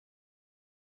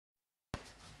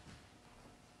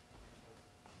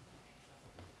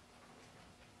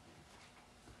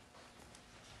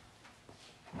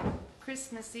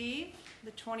Christmas Eve,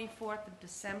 the 24th of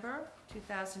December,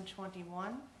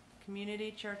 2021,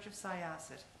 Community Church of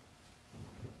Syosset.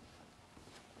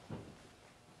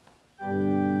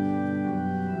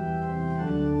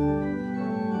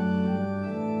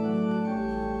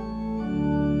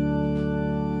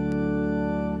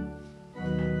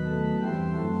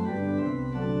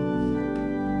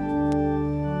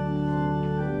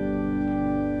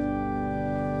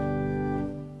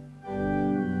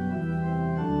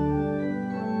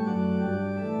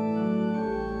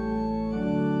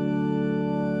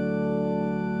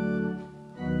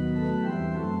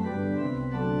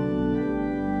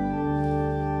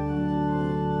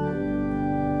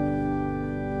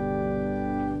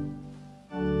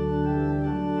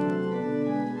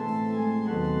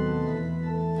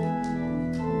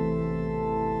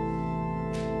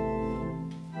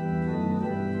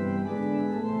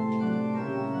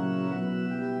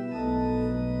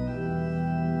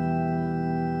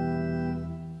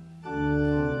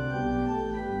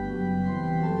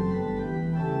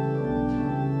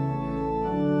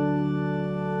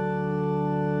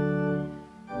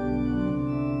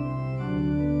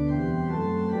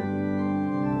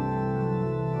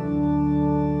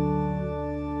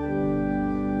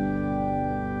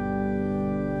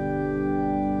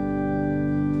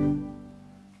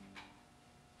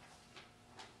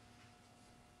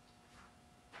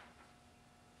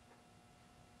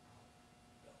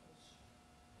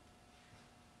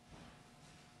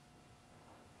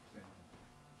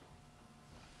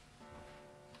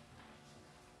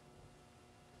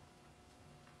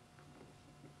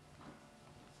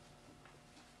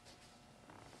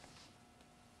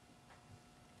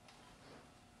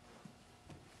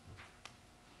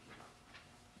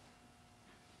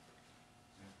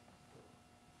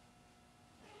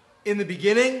 In the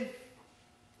beginning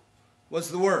was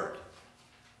the Word.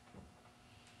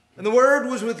 And the Word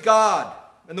was with God,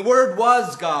 and the Word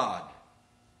was God.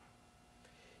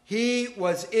 He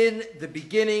was in the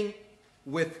beginning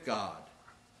with God.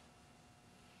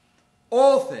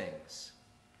 All things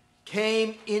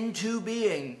came into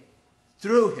being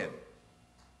through him.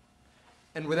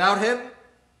 And without him,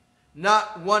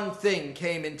 not one thing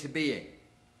came into being.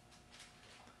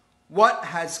 What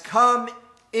has come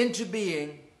into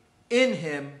being in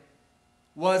him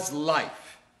was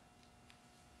life.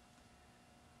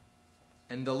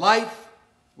 And the life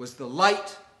was the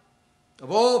light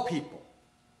of all people.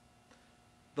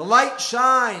 The light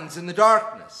shines in the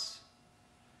darkness,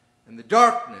 and the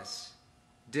darkness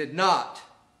did not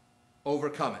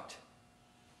overcome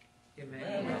it.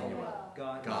 Emmanuel.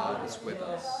 God is with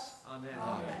us. Amen.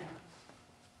 Amen.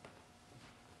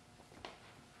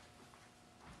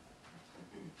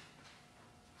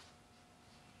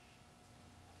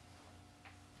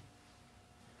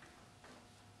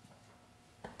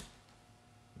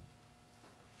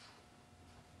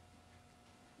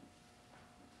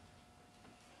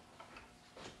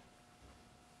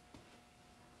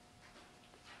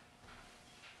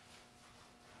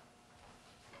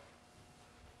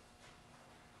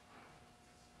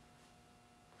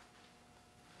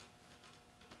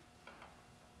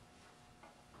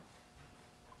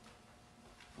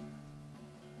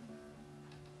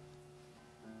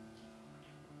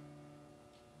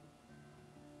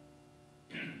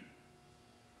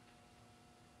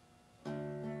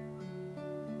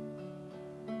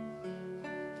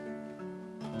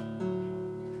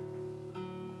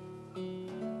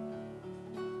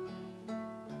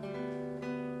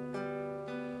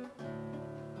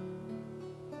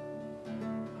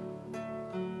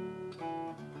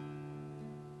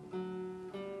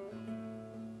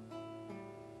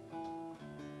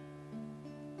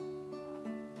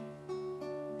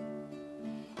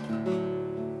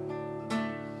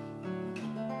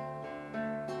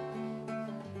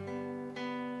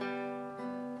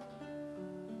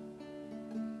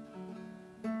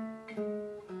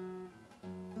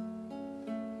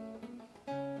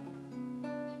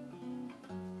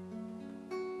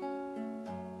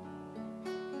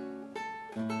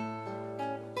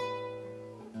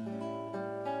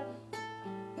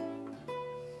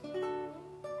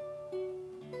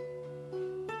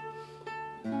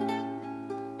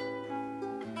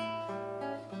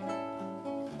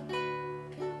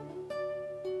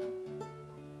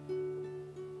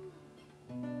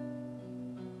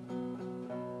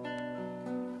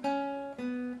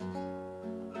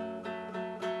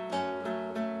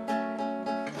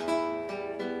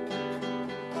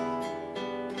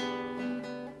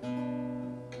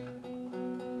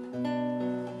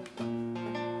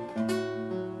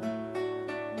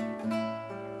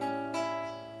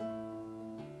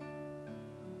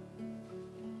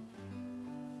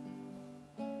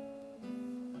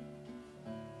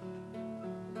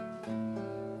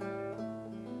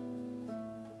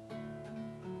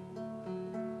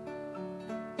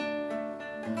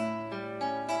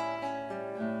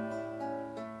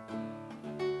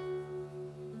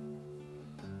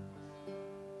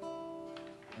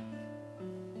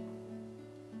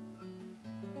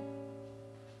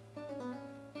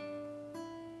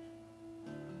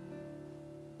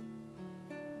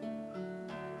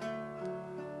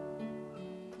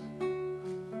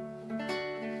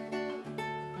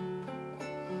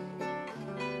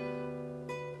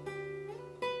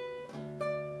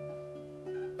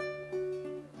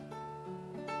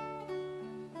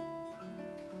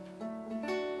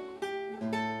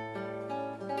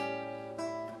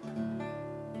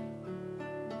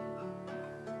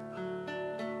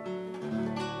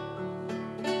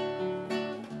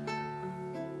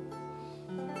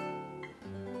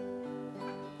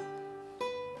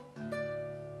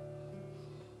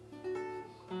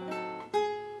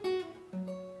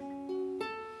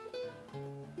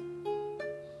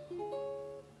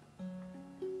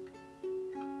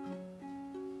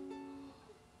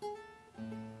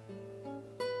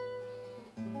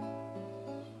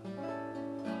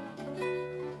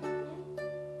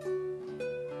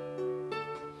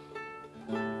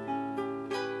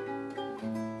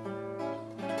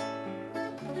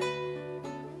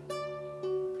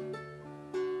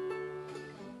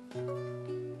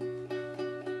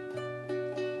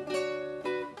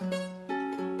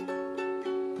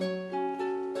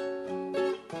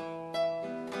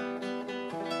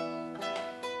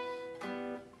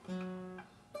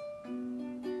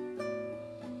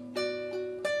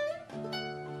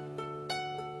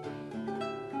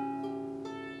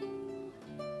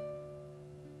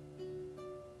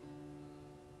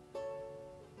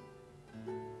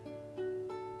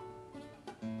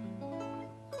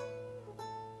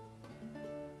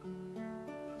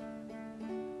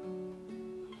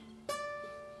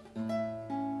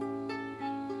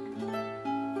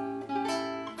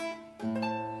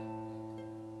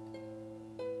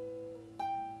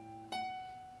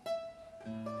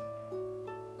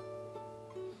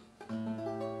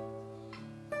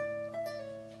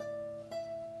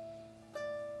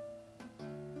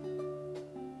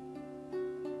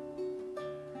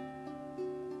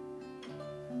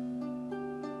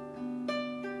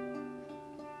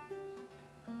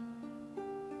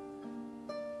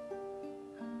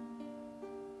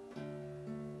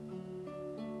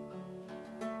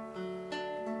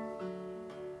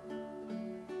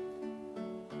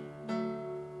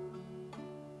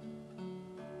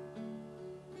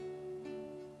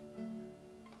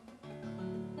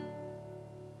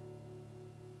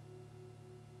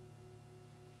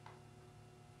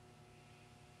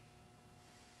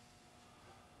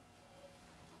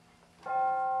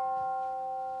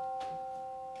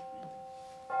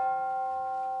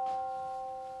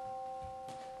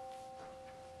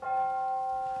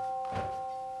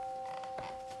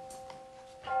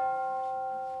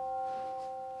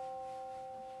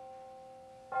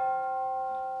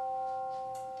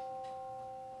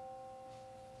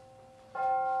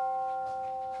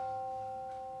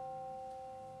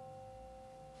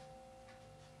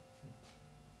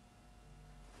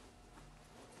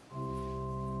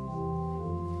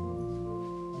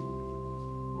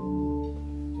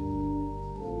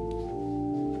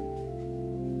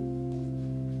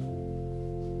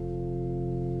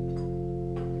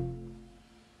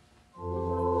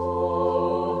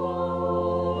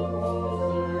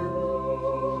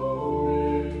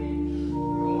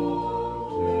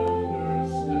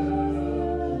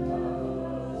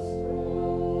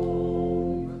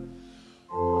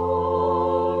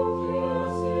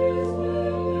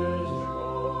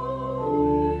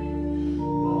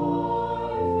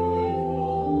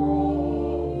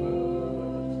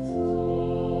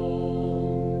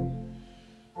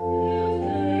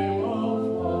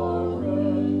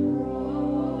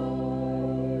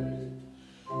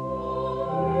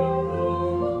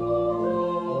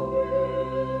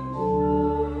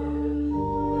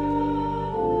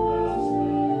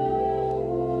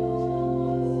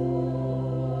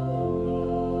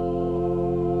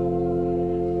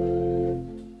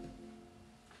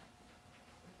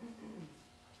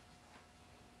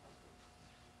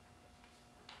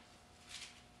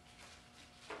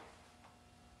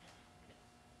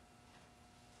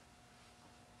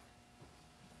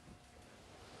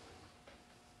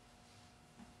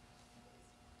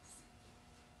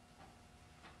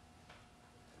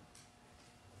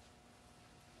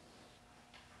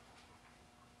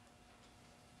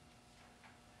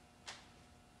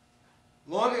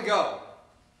 Long ago,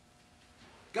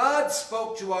 God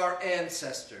spoke to our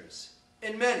ancestors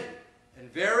in many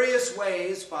and various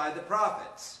ways by the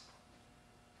prophets.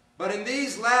 But in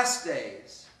these last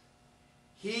days,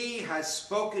 he has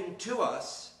spoken to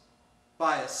us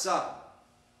by a Son,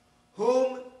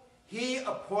 whom he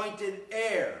appointed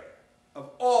heir of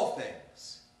all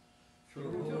things,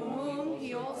 through whom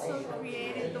he also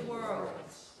created the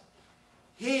worlds.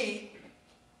 He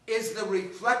is the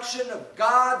reflection of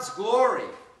God's glory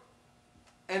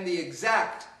and the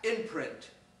exact imprint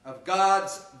of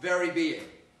God's very being.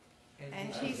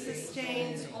 And he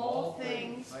sustains all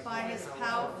things by his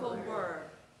powerful word.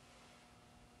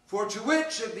 For to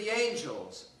which of the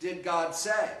angels did God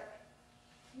say,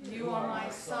 You are my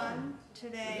son,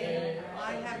 today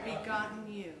I have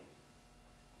begotten you.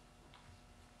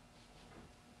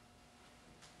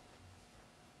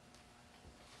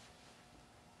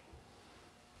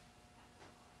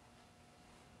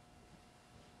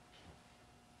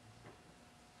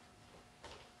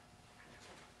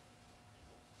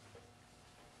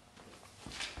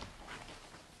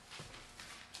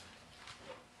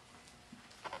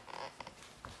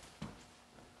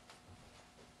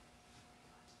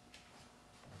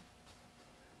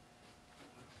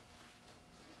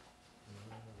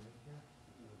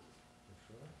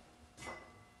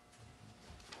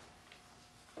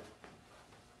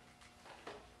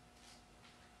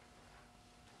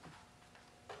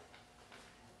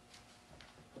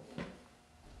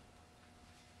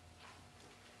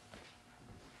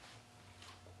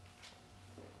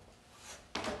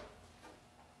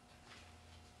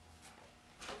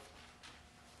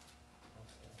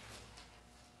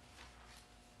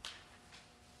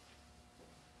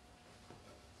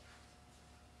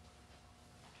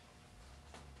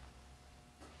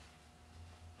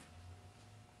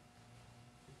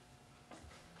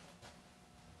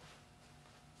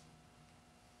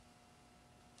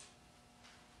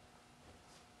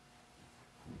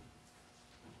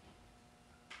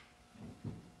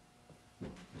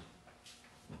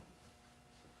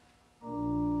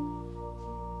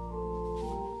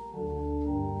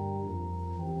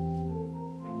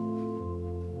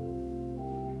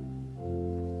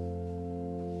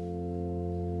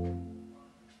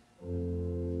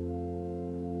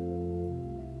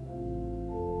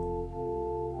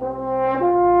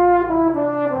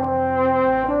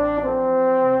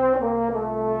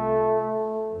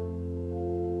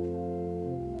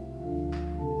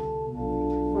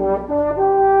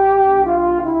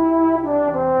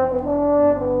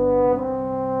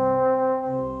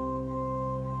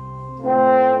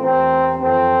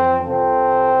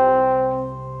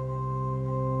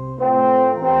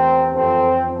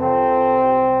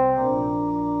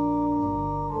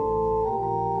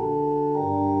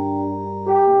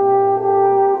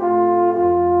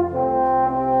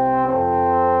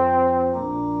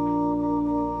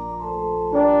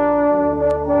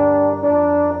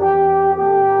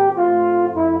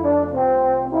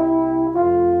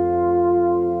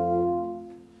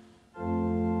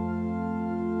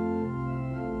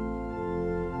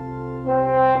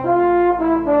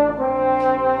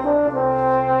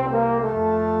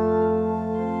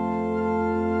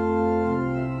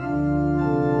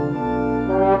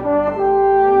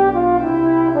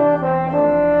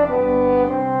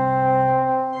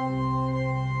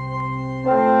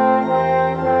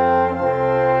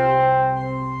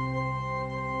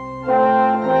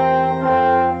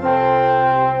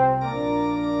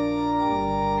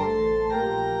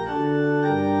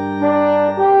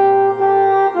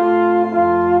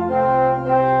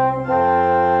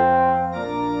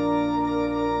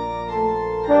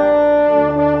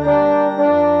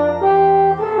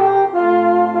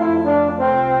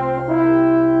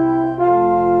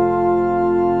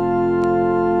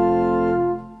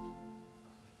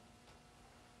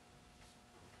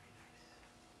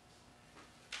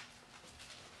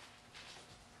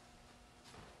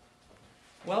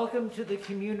 Welcome to the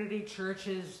Community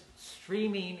Church's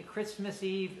streaming Christmas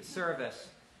Eve service.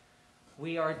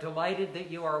 We are delighted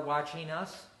that you are watching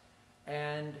us,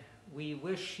 and we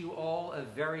wish you all a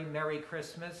very Merry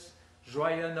Christmas,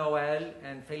 Joyeux Noel,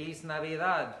 and Feliz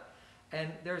Navidad.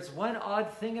 And there's one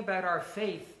odd thing about our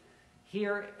faith.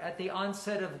 Here at the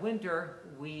onset of winter,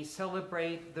 we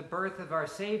celebrate the birth of our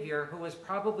Savior, who was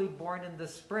probably born in the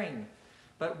spring.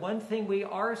 But one thing we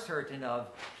are certain of,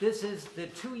 this is the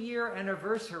 2-year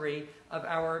anniversary of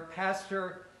our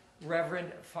pastor,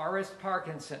 Reverend Forrest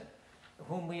Parkinson,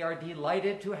 whom we are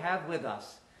delighted to have with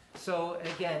us. So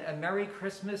again, a Merry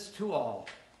Christmas to all.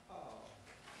 Oh.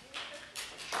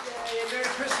 Yay, and Merry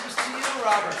Christmas to you,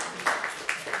 Robert.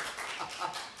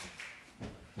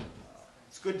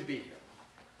 It's good to be here.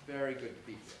 Very good to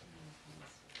be here.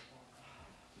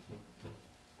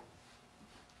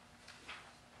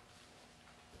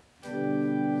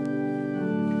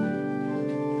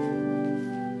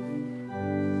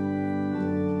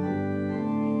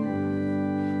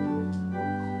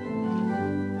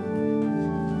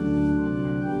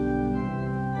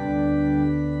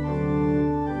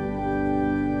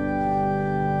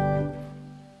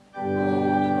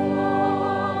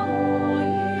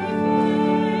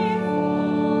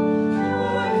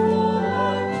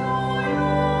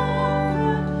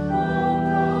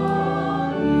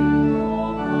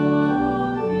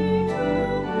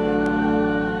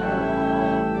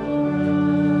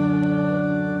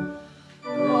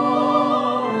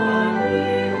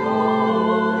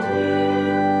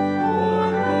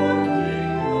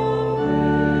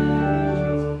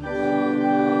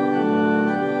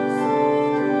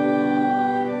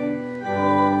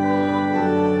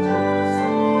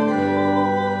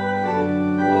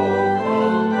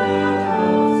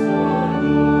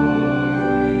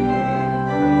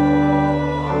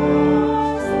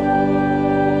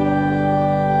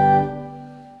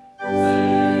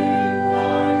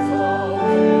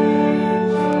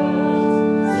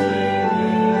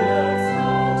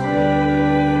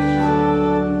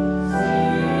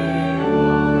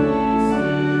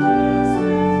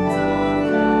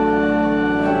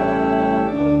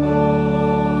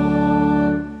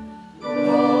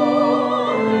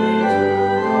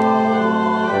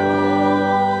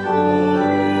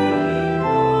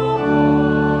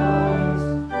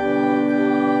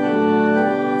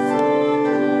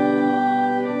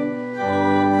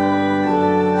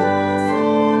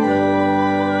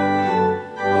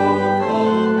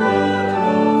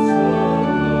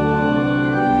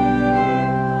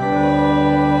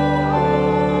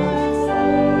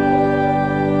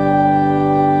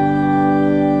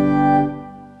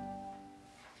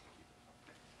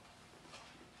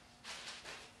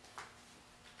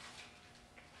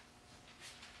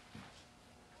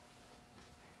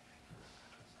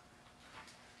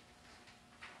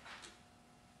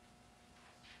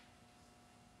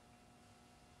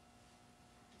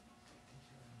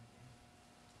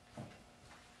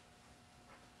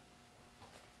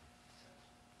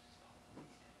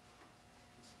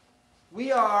 We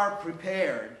are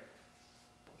prepared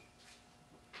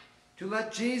to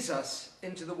let Jesus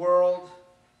into the world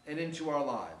and into our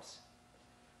lives.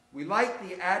 We light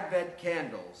the Advent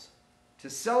candles to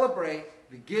celebrate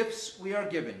the gifts we are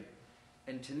given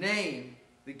and to name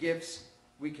the gifts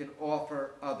we can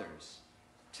offer others.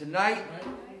 Tonight,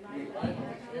 we light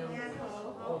the candles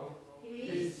of hope,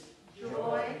 peace,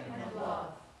 joy, and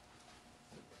love.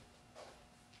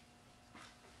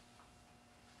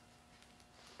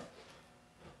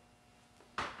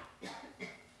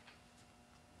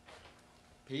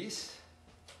 Peace,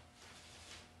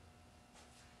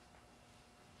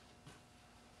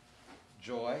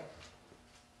 joy,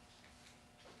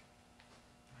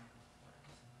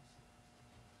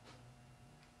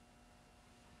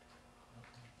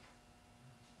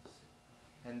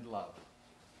 and love.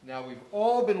 Now we've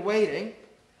all been waiting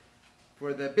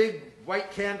for the big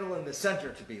white candle in the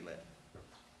center to be lit.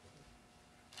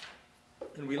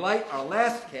 And we light our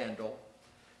last candle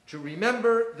to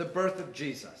remember the birth of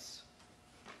Jesus.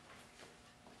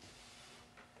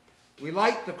 We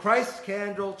light the Christ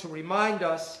candle to remind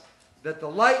us that the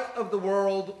light of the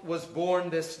world was born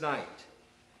this night.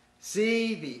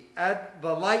 See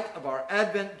the light of our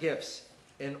Advent gifts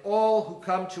in all who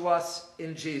come to us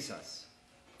in Jesus.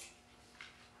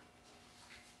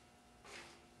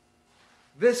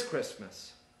 This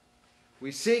Christmas,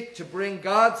 we seek to bring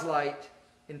God's light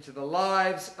into the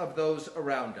lives of those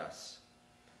around us.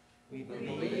 We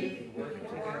believe in working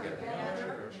together in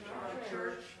our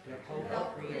church to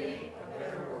help create a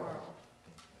better world.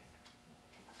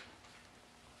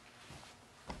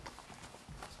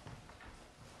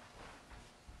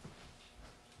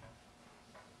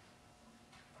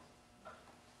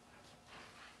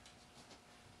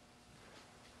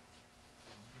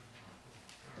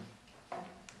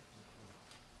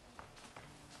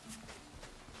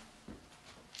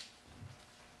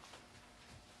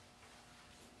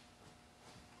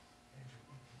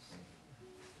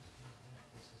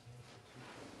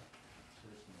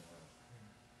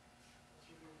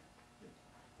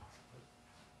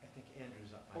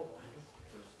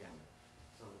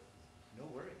 No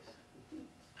worries.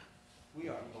 We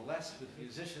are blessed with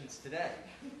musicians today.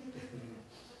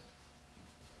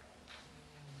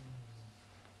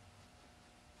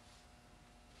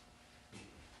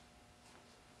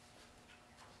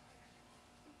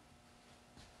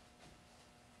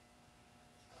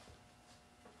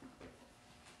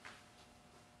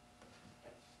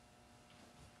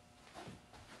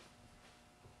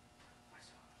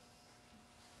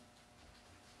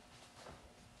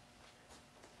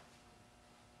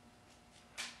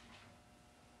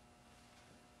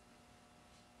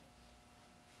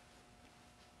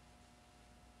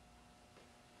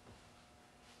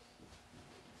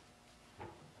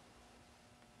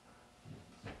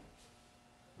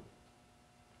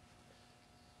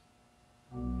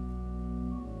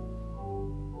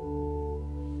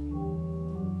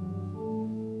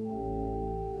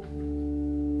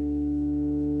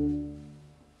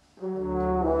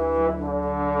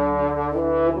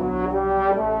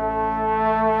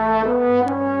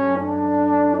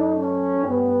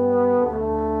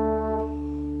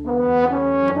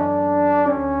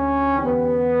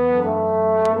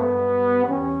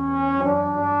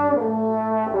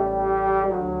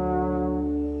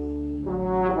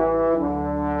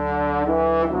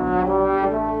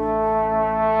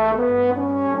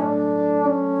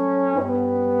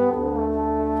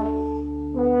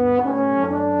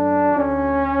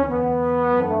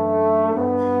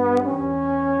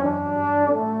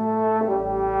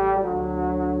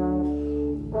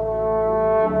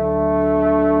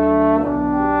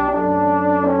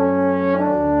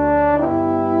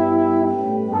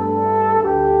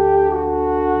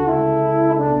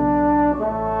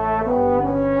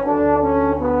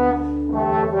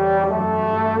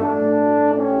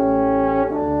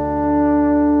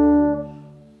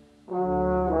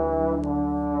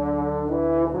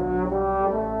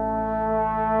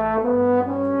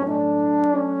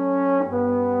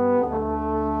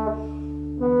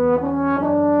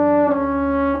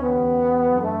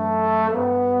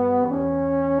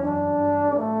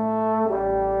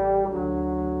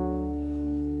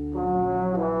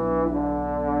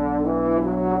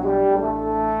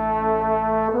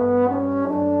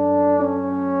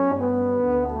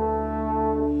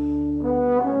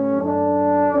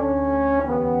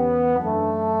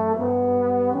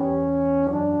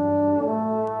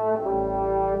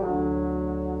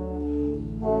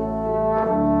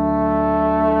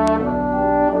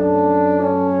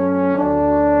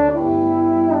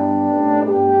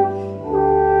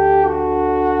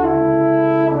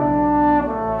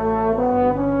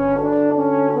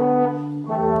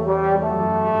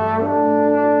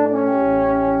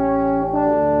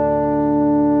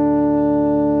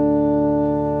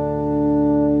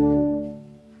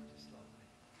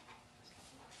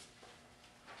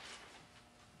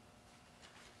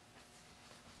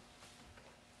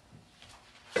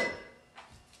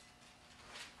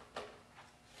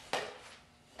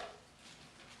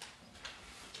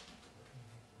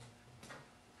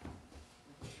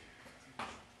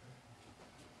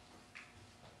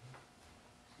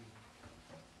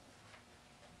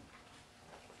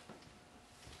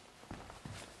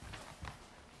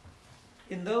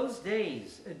 In those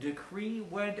days, a decree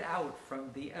went out from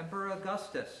the Emperor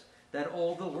Augustus that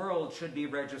all the world should be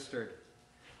registered.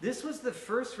 This was the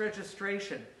first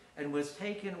registration and was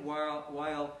taken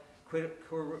while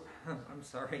Quirinius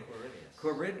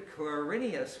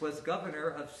was governor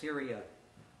of Syria.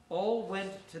 All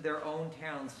went to their own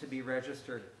towns to be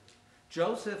registered.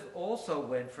 Joseph also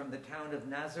went from the town of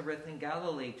Nazareth in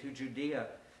Galilee to Judea,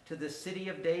 to the city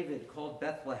of David called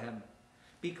Bethlehem,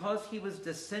 because he was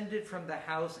descended from the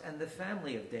house and the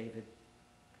family of David.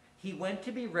 He went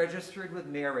to be registered with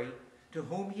Mary, to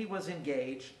whom he was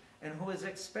engaged, and who was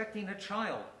expecting a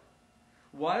child.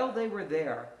 While they were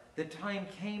there, the time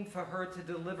came for her to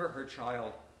deliver her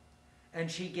child.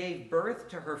 And she gave birth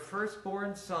to her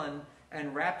firstborn son,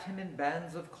 and wrapped him in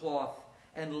bands of cloth,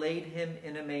 and laid him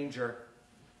in a manger.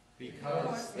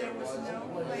 Because there was no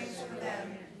place for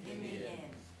them in the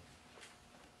inn.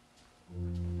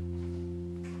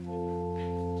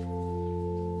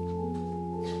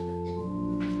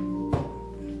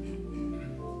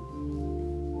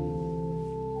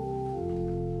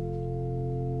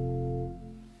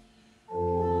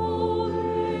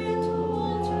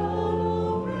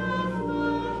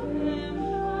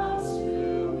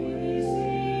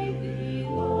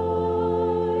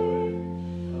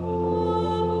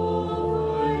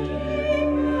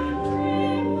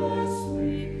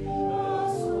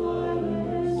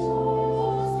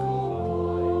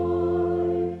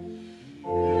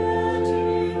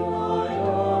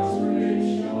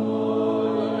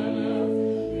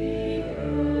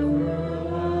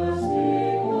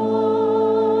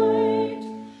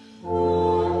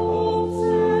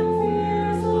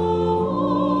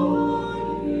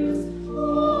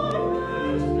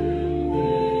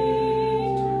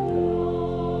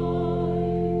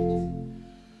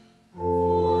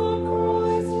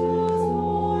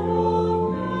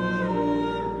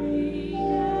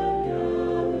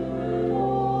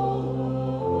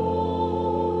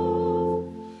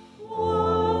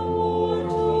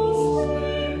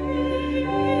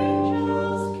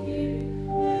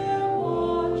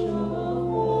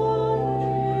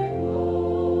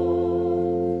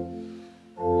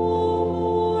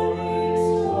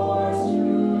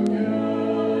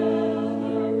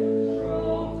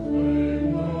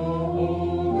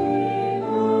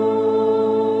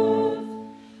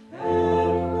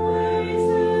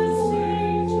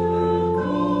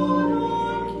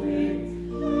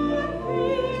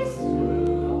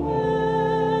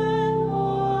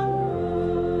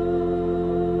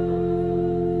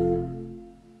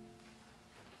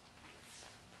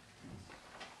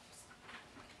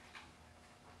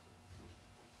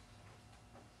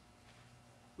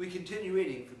 We continue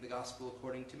reading from the Gospel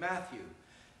according to Matthew.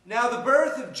 Now the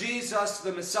birth of Jesus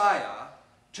the Messiah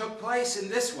took place in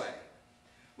this way.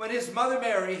 When his mother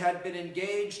Mary had been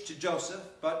engaged to Joseph,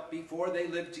 but before they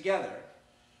lived together,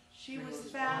 She was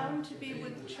found to be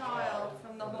with child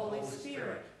from the Holy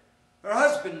Spirit. her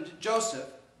husband Joseph,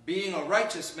 being a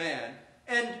righteous man,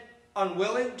 and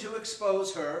unwilling to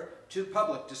expose her to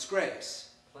public disgrace,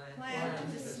 Planned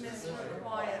to dismiss her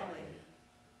quietly.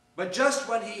 but just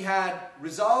when he had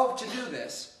resolved to do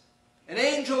this, an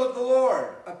angel of the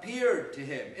Lord appeared to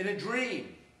him in a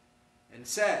dream and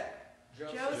said,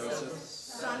 Joseph,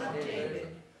 son of David,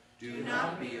 do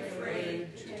not be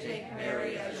afraid to take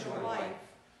Mary as your wife,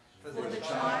 for the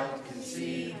child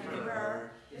conceived in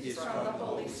her is from the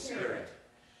Holy Spirit.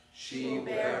 She will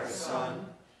bear a son,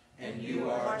 and you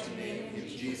are to name him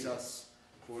Jesus,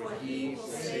 for he will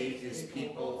save his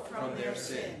people from their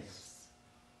sins.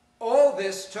 All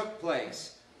this took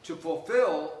place to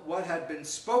fulfill what had been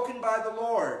spoken by the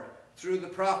Lord through the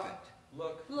prophet.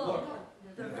 Look,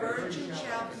 the virgin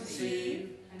shall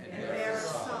conceive and bear a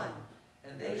son,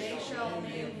 and they shall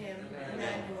name him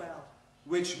Emmanuel.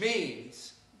 Which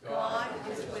means, God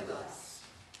is with us.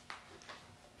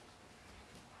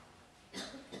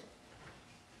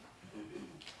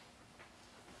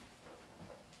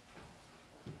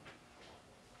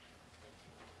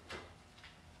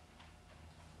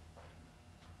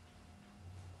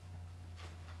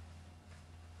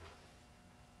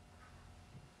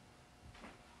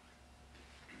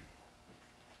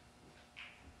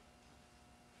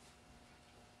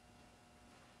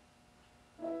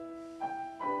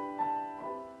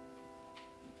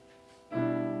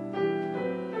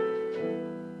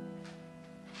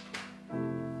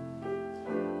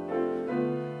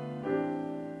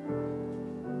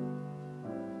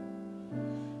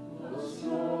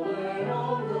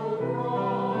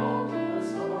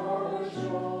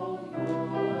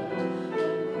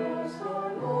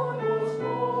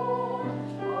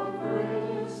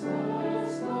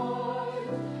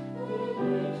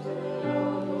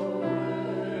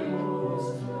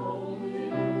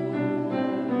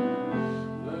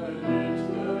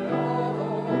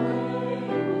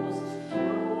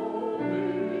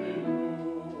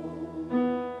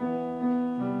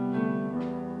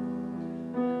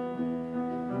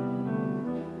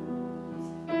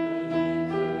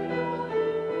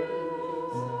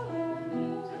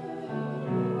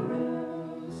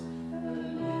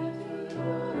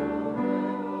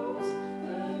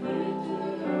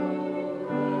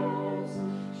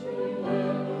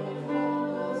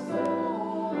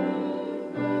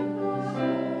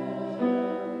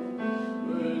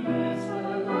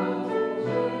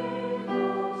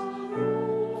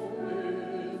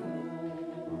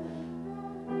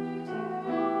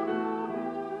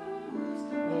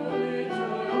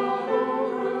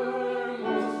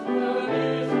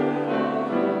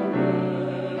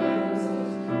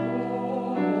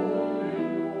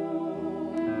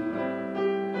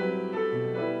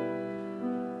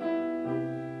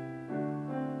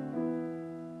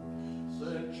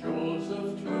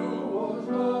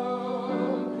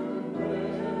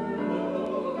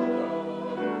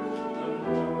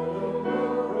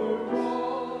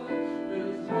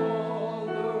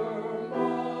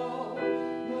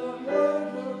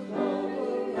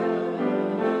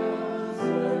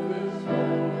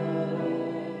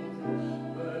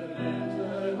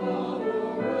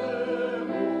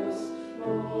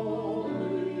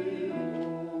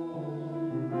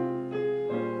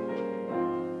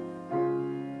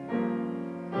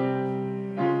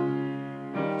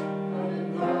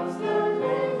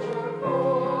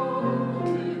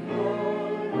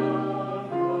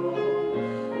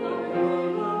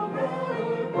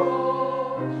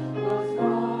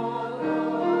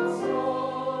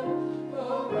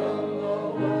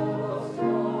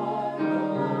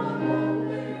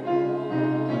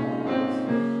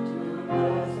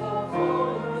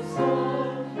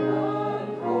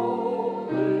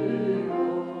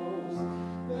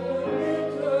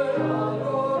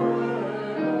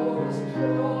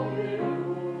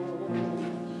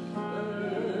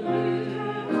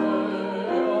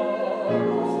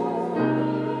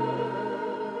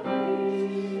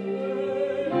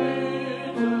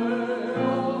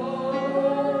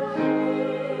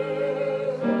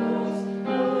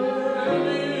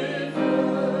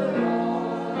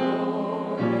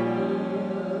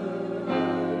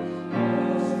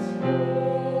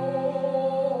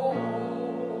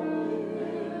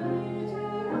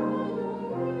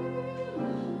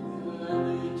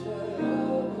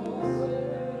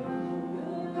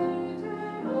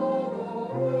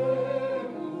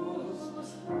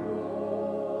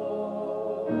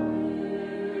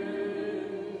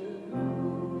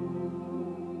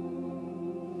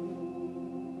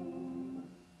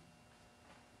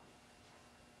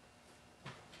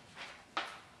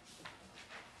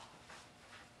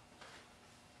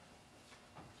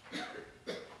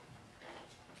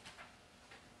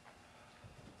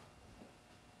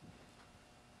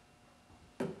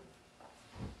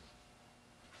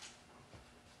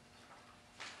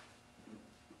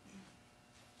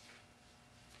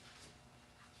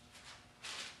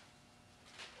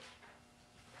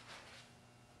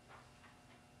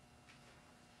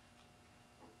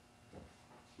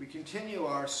 continue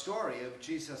our story of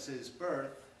Jesus'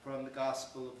 birth from the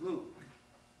Gospel of Luke.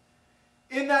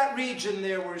 In that region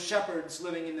there were shepherds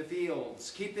living in the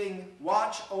fields, keeping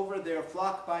watch over their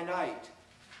flock by night.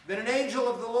 Then an angel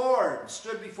of the Lord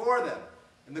stood before them,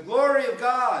 and the glory of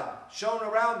God shone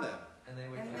around them. And they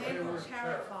were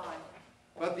terrified.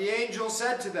 But the angel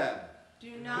said to them,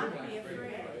 "Do not be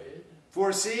afraid.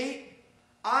 For see,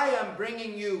 I am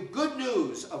bringing you good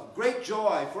news of great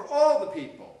joy for all the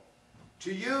people.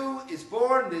 To you is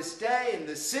born this day in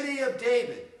the city of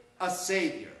David a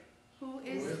Savior, Who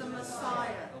is the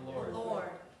Messiah, the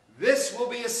Lord. This will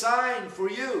be a sign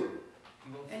for you.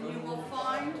 And you will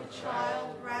find a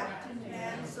child wrapped in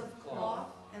bands of cloth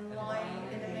and lying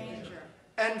in a manger."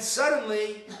 And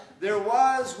suddenly there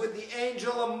was with the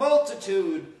angel a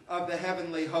multitude of the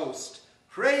heavenly host,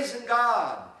 praising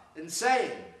God and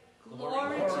saying,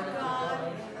 "Glory to God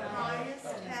in the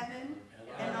highest heaven,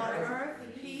 and on earth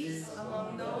peace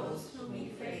among those whom he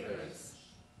favors."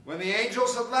 When the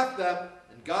angels had left them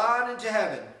and gone into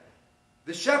heaven,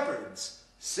 the shepherds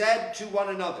said to one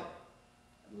another,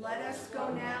 "Let us go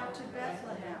now to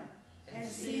Bethlehem and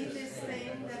see this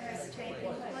thing that has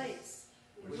taken place,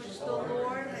 which the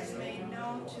Lord has made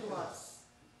known to us."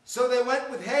 So they went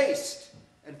with haste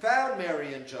and found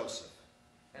Mary and Joseph,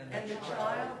 and the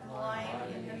child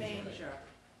lying in the manger.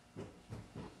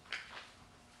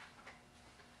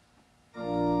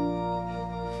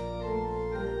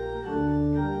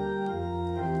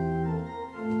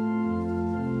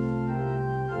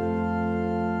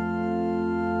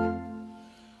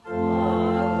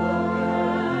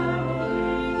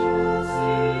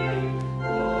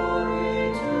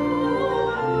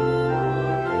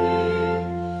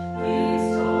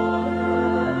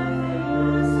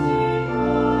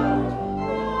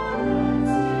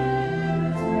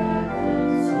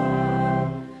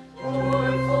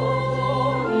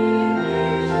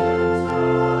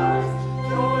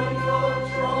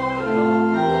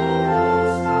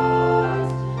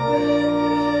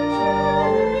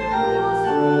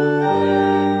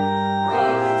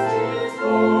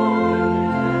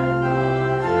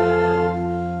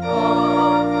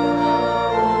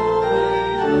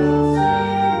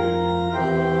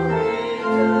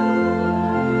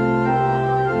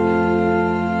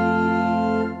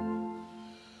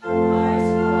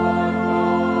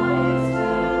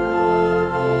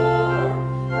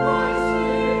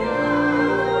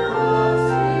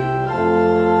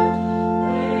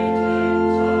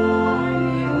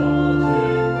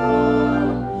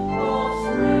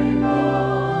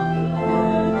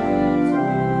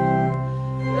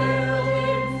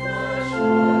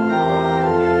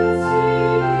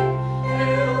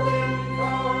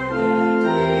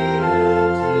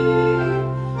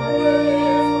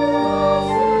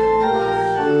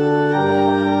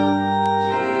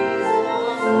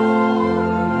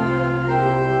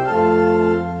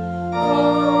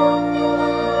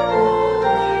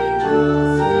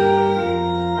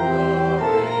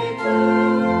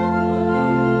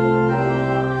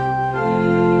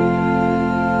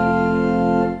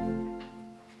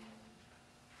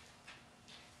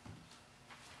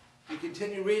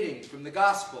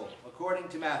 Gospel according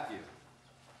to Matthew.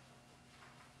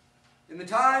 In the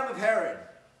time of Herod,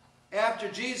 after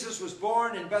Jesus was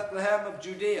born in Bethlehem of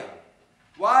Judea,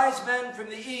 wise men from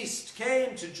the east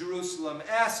came to Jerusalem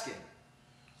asking,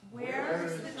 "Where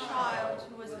is the child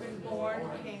who has been born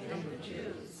King of the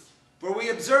Jews? For we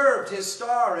observed his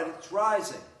star at its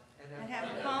rising, and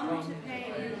have come to pay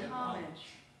him homage."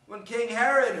 When King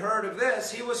Herod heard of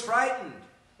this, he was frightened,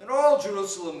 and all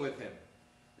Jerusalem with him.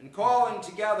 And calling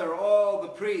together all the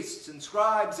priests and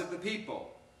scribes of the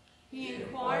people, he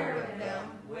inquired of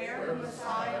them where the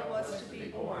Messiah was to be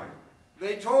born.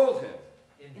 They told him,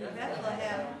 "In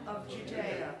Bethlehem of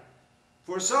Judea.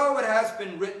 For so it has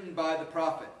been written by the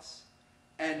prophets,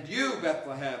 and you,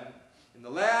 Bethlehem, in the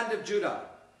land of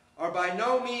Judah, are by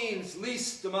no means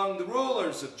least among the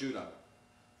rulers of Judah.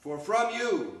 For from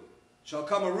you shall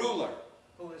come a ruler,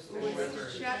 who is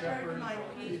to shepherd my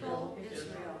people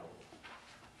Israel."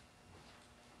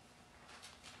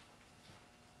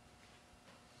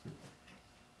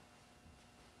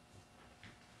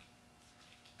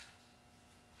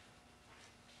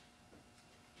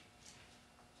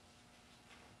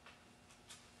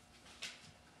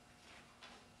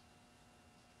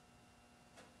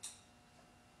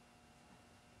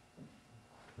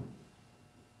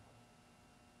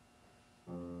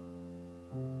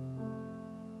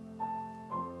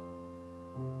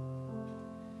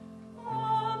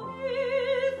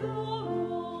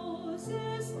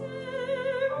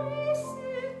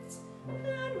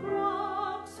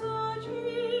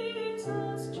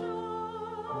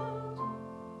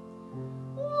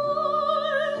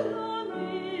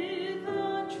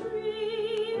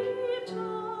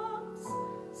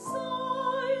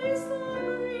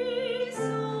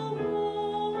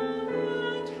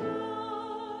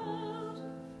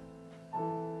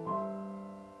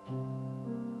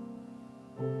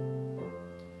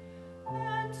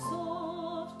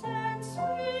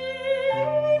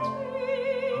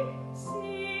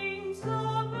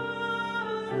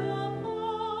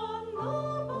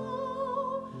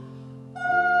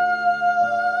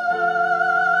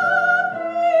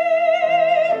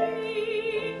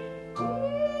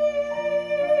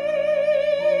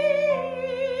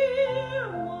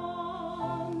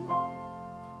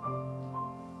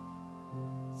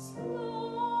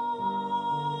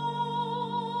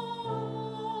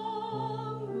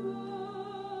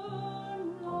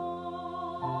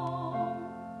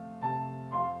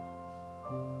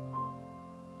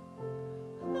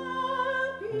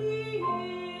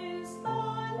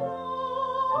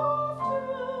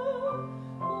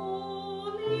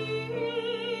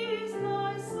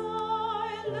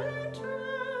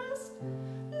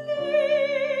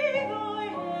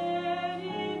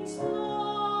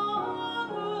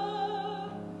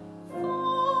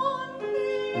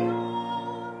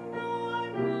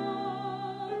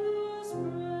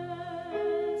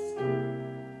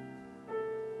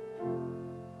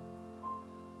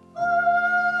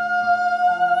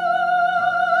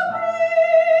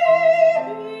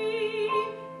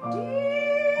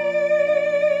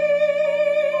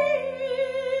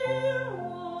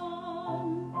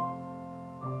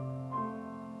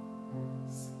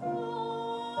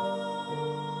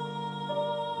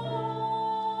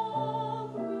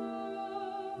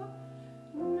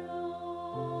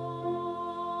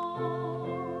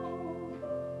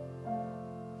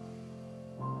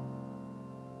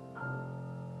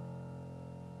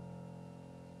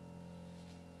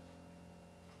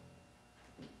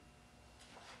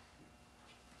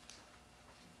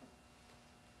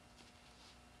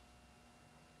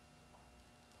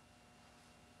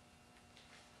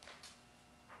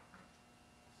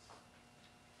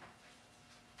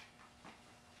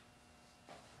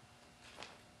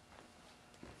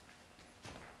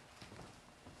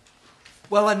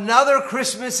 Well, another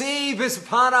Christmas Eve is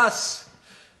upon us.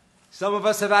 Some of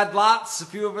us have had lots, a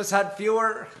few of us had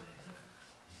fewer.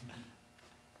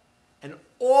 And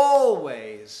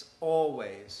always,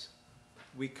 always,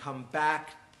 we come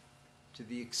back to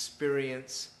the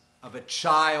experience of a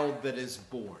child that is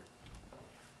born.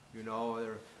 You know,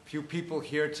 there are a few people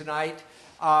here tonight.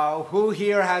 Who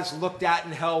here has looked at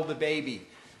and held a baby?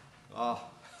 A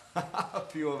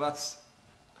few of us.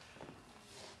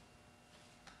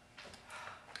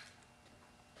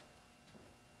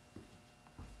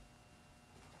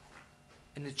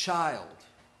 And a child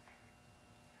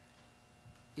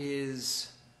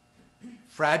is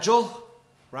fragile,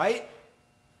 right?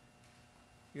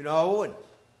 You know, and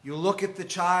you look at the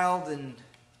child and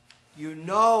you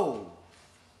know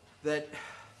that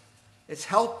it's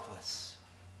helpless,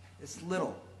 it's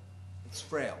little, it's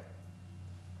frail.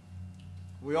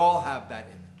 We all have that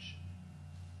image.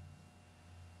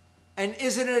 And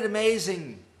isn't it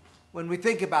amazing when we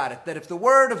think about it, that if the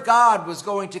Word of God was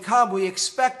going to come, we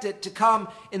expect it to come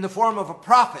in the form of a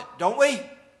prophet, don't we?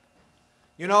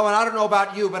 You know, and I don't know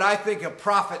about you, but I think of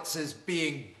prophets as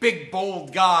being big,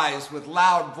 bold guys with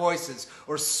loud voices,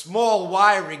 or small,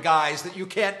 wiry guys that you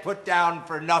can't put down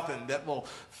for nothing, that will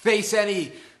face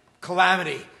any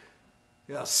calamity,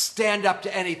 you know, stand up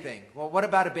to anything. Well, what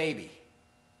about a baby?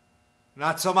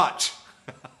 Not so much.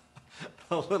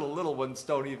 The little ones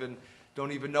don't even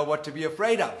know what to be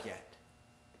afraid of yet.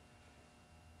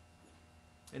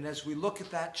 And as we look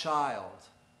at that child,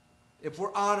 if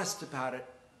we're honest about it,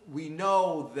 we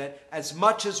know that as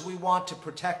much as we want to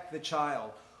protect the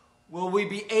child, will we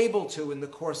be able to in the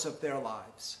course of their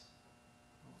lives?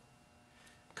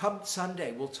 Come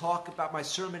Sunday, we'll talk about, my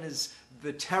sermon is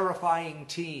The Terrifying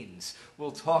Teens.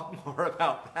 We'll talk more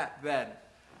about that then.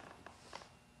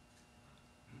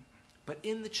 But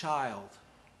in the child,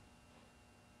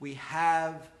 we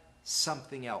have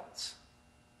something else.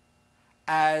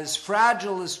 As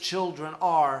fragile as children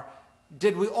are,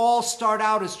 did we all start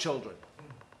out as children?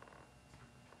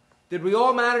 Did we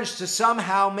all manage to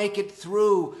somehow make it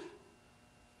through?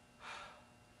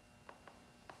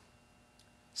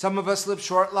 Some of us live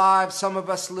short lives, some of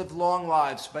us live long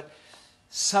lives, but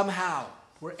somehow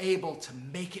we're able to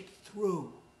make it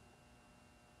through.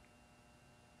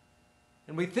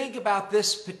 And we think about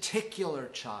this particular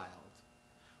child.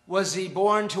 Was he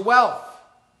born to wealth?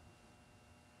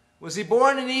 Was he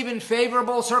born in even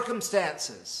favorable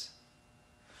circumstances?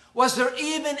 Was there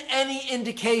even any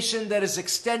indication that his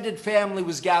extended family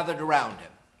was gathered around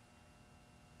him?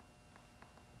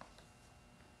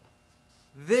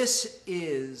 This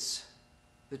is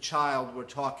the child we're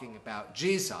talking about,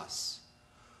 Jesus,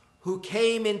 who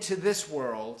came into this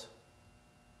world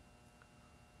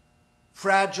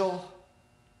fragile,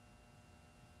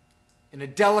 in a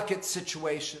delicate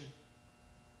situation,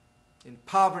 in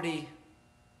poverty,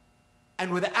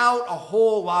 and without a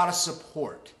whole lot of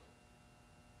support.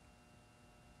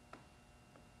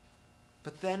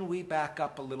 But then we back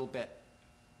up a little bit.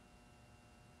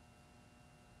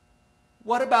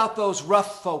 What about those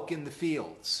rough folk in the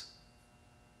fields?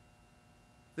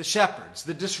 The shepherds,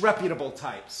 the disreputable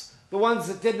types, the ones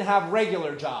that didn't have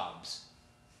regular jobs,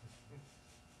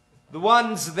 the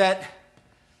ones that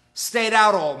stayed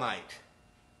out all night.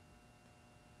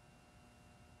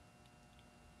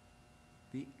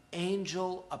 The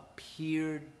angel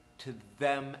appeared to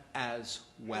them as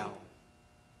well.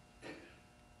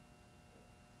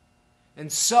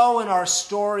 And so in our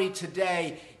story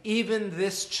today, even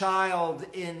this child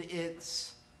in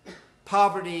its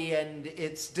poverty and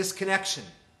its disconnection,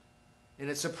 in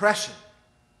its oppression,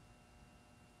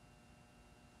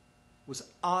 was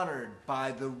honored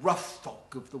by the rough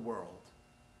folk of the world,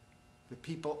 the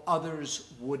people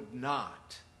others would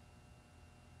not.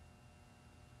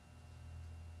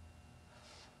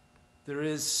 There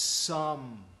is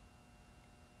some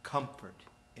comfort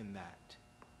in that.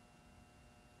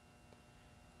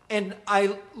 And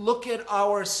I look at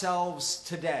ourselves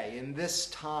today, in this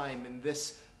time, in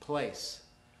this place,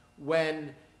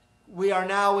 when we are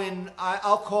now in,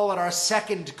 I'll call it our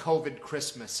second COVID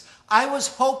Christmas. I was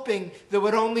hoping there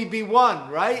would only be one,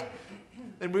 right?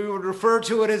 And we would refer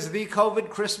to it as the COVID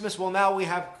Christmas. Well, now we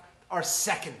have our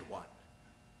second one.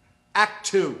 Act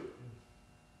 2,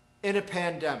 in a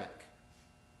pandemic.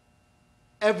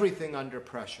 Everything under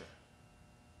pressure.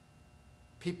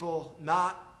 People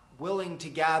not willing to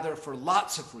gather for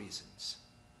lots of reasons,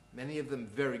 many of them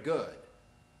very good.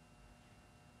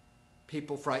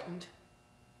 People frightened.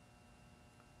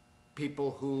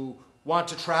 People who want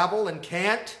to travel and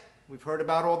can't. We've heard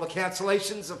about all the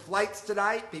cancellations of flights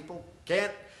tonight. People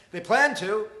can't. They planned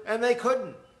to, and they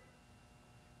couldn't.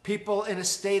 people in a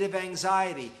state of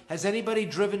anxiety. Has anybody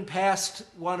driven past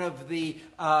one of the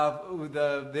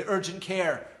urgent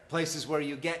care places where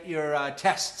you get your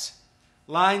tests?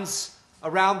 Lines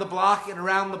around the block and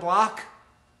around the block?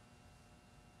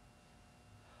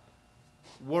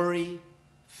 Worry,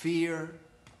 fear,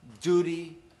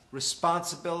 duty,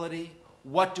 responsibility.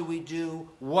 What do we do?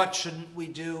 What shouldn't we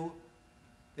do?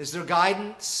 Is there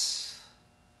guidance?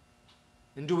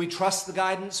 And do we trust the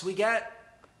guidance we get?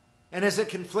 And is it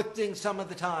conflicting some of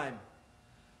the time?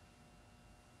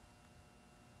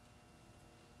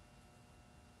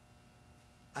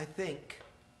 I think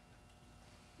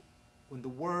when the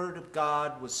word of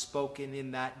God was spoken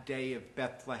in that day of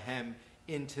Bethlehem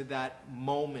into that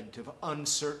moment of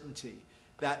uncertainty,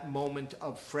 that moment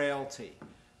of frailty,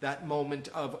 that moment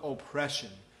of oppression,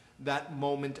 that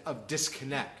moment of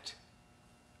disconnect,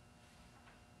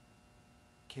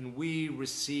 can we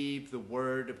receive the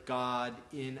word of God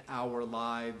in our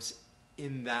lives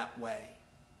in that way?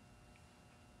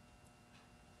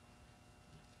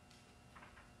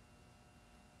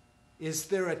 Is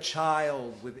there a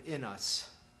child within us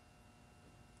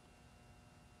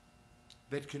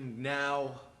that can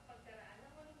now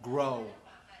grow,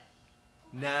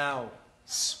 now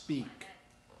speak,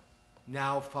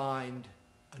 now find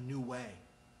a new way?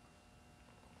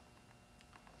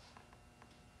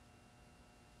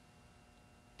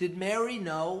 Did Mary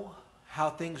know how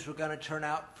things were going to turn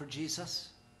out for Jesus?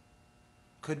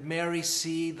 Could Mary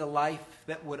see the life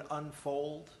that would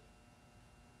unfold?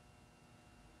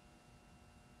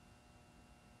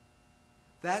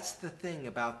 That's the thing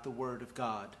about the Word of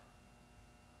God.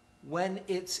 When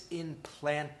it's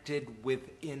implanted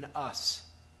within us,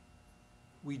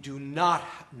 we do not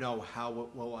know how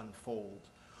it will unfold.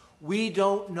 We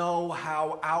don't know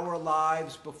how our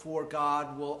lives before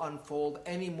God will unfold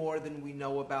any more than we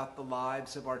know about the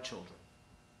lives of our children.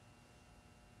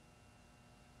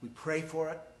 We pray for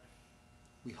it.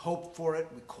 We hope for it.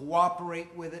 We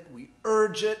cooperate with it. We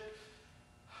urge it.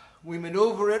 We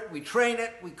maneuver it. We train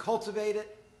it. We cultivate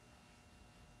it.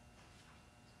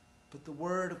 But the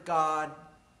Word of God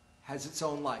has its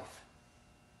own life.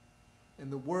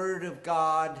 And the Word of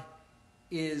God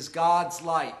is God's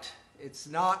light. It's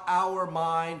not our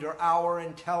mind or our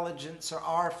intelligence or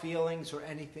our feelings or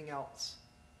anything else.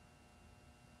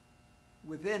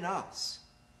 Within us,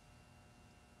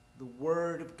 the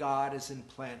Word of God is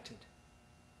implanted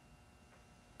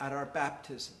at our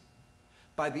baptism,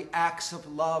 by the acts of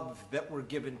love that were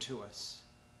given to us,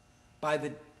 by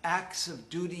the acts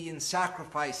of duty and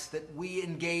sacrifice that we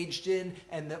engaged in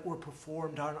and that were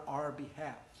performed on our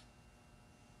behalf.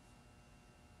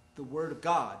 The Word of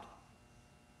God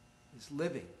is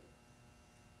living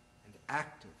and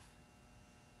active.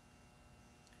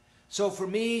 So for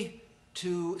me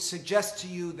to suggest to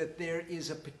you that there is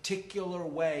a particular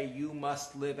way you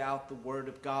must live out the Word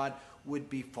of God would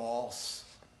be false.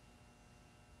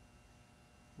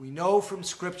 We know from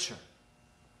Scripture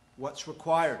what's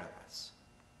required of us.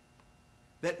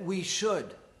 That we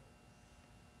should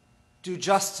do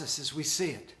justice as we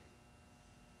see it.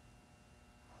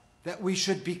 That we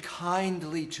should be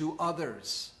kindly to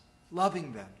others,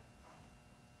 loving them.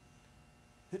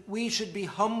 That we should be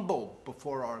humble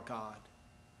before our God,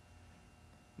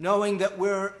 knowing that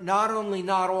we're not only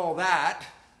not all that,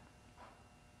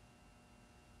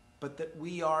 but that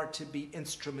we are to be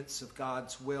instruments of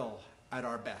God's will at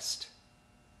our best.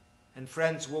 And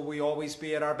friends, will we always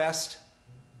be at our best?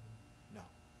 No.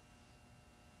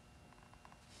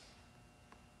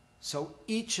 So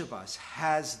each of us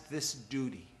has this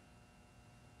duty.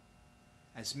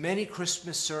 As many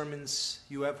Christmas sermons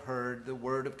you have heard, the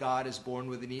Word of God is born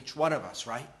within each one of us,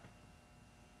 right?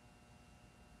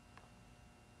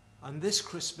 On this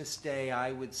Christmas day,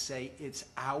 I would say it's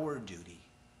our duty,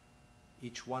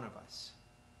 each one of us,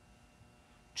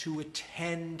 to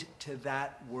attend to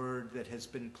that Word that has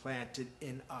been planted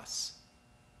in us.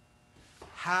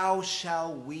 How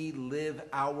shall we live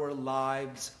our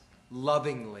lives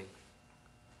lovingly?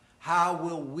 How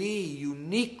will we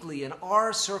uniquely in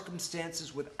our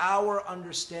circumstances with our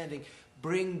understanding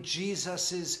bring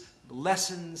Jesus'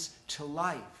 lessons to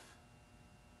life?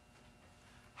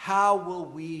 How will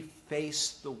we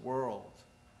face the world,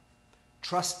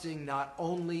 trusting not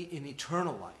only in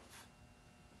eternal life,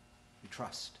 we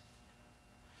trust,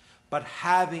 but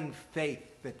having faith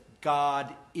that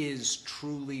God is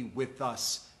truly with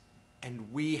us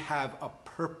and we have a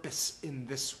purpose in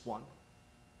this one?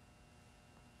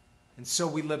 And so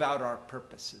we live out our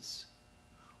purposes.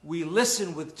 We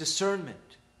listen with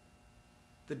discernment,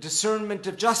 the discernment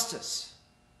of justice.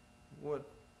 What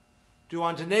do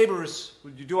unto neighbors,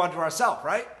 what you do unto ourselves,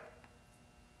 right?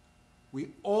 we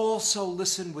also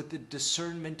listen with the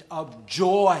discernment of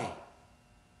joy.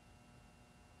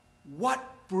 What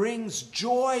brings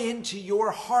joy into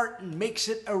your heart and makes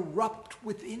it erupt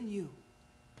within you?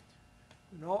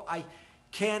 You know, I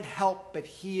can't help but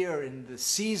hear in the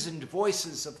seasoned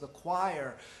voices of the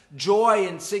choir joy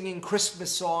in singing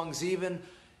Christmas songs, even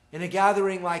in a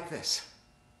gathering like this,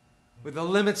 with the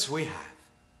limits we have.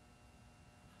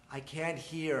 I can't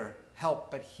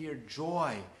help but hear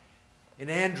joy in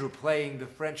Andrew playing the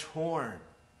French horn,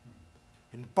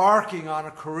 embarking on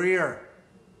a career,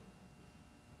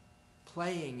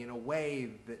 playing in a way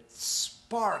that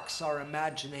sparks our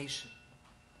imagination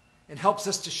and helps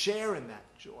us to share in that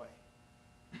joy.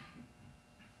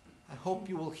 I hope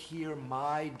you will hear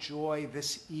my joy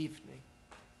this evening,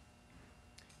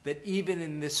 that even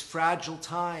in this fragile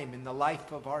time in the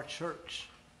life of our church,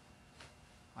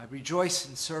 I rejoice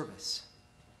in service,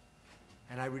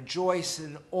 and I rejoice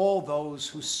in all those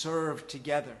who serve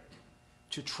together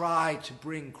to try to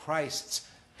bring Christ's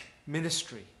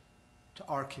ministry to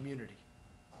our community.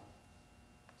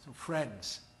 So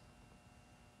friends,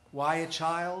 why a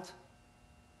child?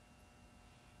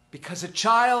 Because a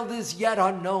child is yet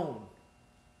unknown.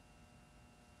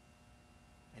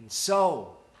 And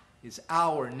so is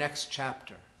our next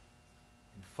chapter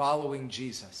in following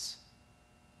Jesus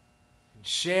and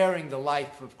sharing the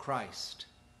life of Christ,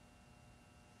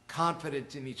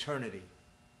 confident in eternity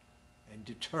and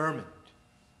determined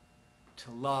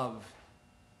to love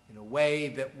in a way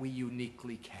that we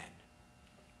uniquely can.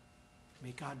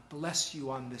 May God bless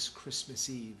you on this Christmas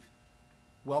Eve,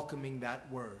 welcoming that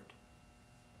word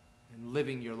and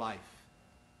living your life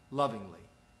lovingly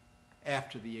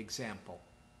after the example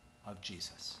of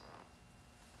Jesus.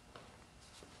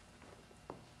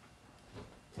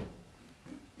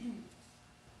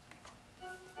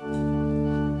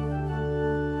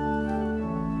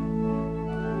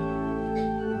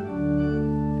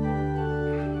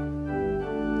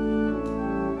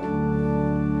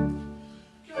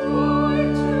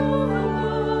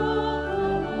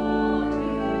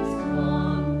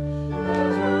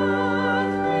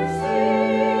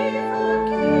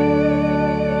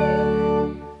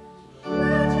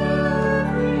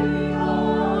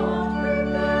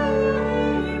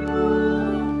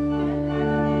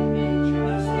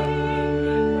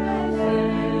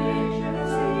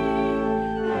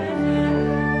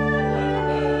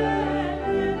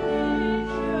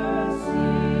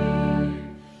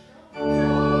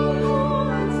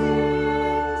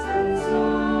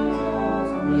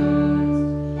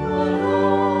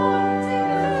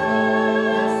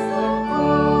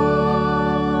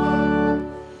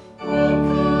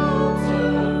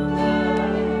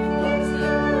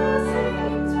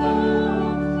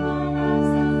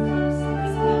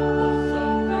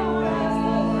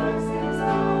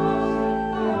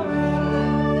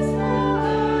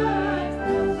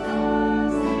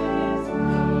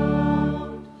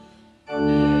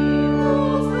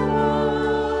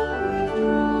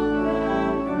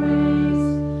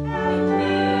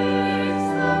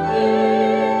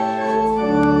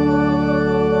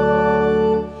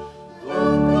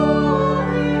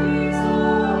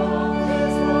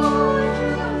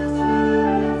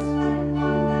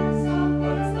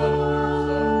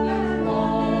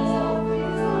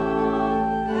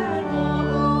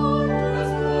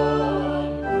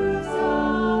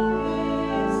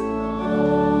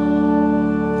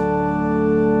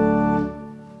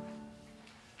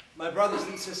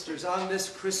 Sisters, on this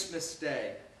Christmas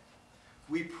day,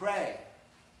 we pray.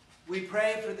 We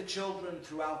pray for the children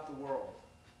throughout the world.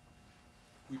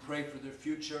 We pray for their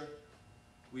future.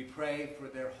 We pray for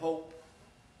their hope.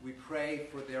 We pray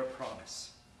for their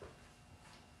promise.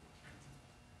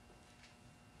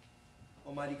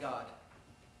 Almighty God,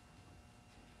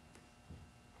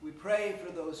 we pray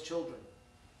for those children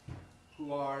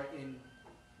who are in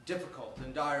difficult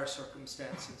and dire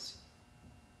circumstances.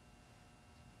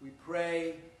 We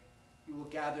pray you will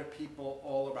gather people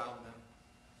all around them.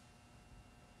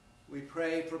 We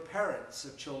pray for parents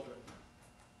of children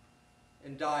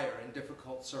in dire and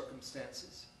difficult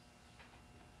circumstances.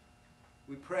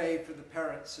 We pray for the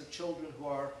parents of children who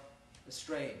are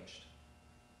estranged,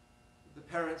 the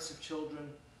parents of children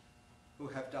who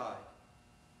have died,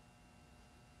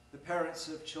 the parents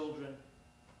of children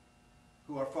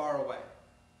who are far away,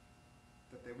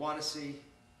 that they want to see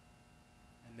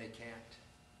and they can't.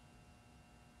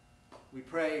 We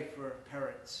pray for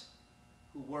parents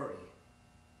who worry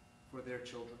for their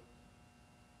children.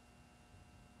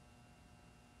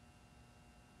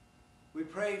 We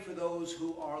pray for those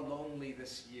who are lonely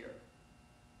this year.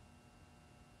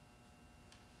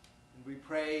 And we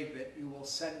pray that you will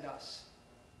send us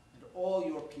and all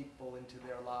your people into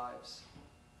their lives.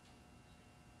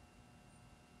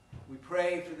 We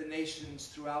pray for the nations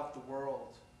throughout the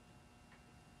world,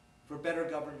 for better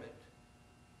government,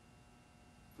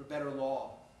 for better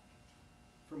law,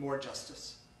 for more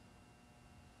justice.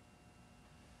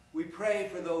 We pray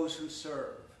for those who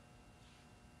serve,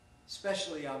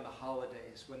 especially on the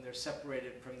holidays when they're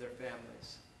separated from their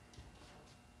families.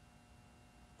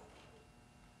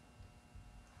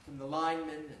 From the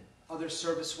linemen and other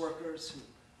service workers who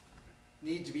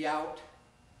need to be out.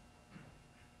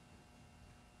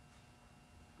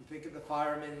 We think of the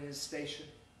fireman in his station,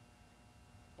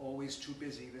 always too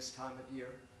busy this time of year.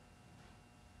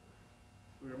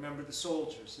 We remember the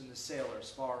soldiers and the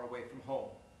sailors far away from home.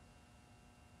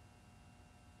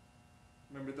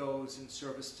 Remember those in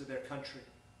service to their country.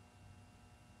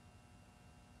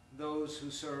 Those who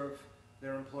serve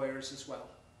their employers as well.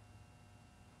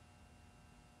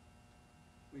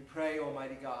 We pray,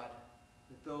 Almighty God,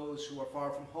 that those who are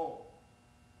far from home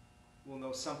will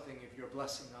know something of your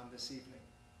blessing on this evening.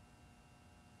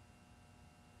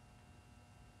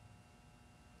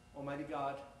 Almighty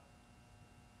God,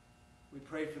 we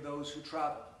pray for those who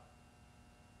travel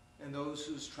and those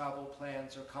whose travel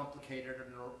plans are complicated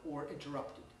or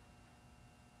interrupted.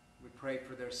 We pray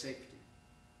for their safety.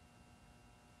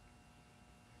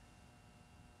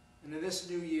 And in this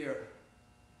new year,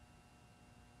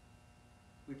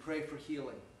 we pray for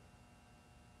healing.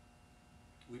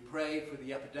 We pray for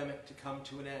the epidemic to come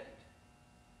to an end.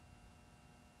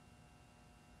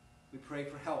 We pray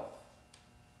for health.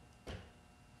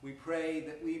 We pray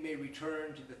that we may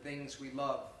return to the things we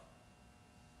love,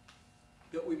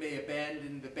 that we may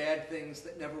abandon the bad things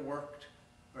that never worked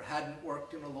or hadn't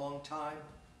worked in a long time,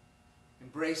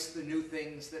 embrace the new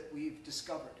things that we've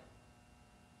discovered.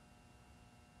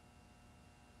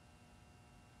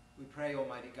 We pray,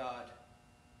 Almighty God,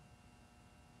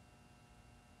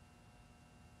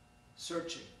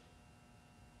 searching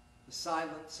the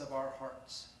silence of our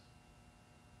hearts,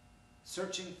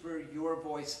 searching for your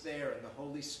voice there in the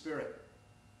Holy Spirit,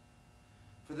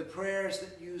 for the prayers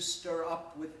that you stir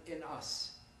up within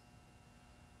us,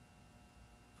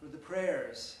 for the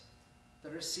prayers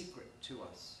that are secret to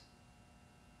us,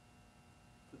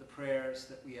 for the prayers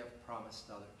that we have promised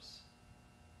others.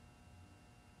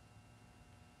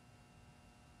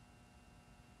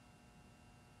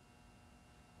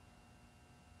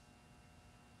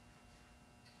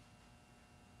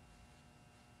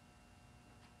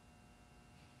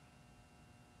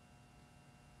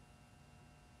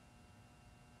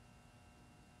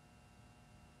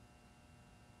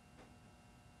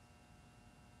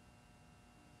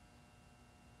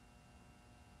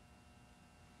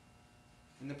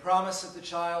 In the promise of the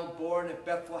child born at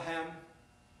Bethlehem,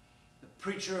 the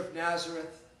preacher of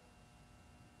Nazareth,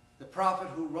 the prophet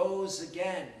who rose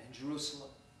again in Jerusalem,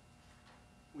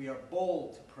 we are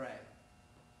bold to pray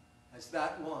as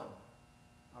that one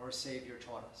our Savior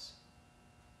taught us.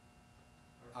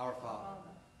 Our Father,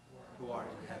 who art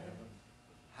in heaven,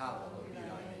 hallowed be thy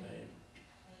name.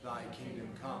 Thy kingdom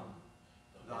come,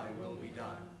 thy will be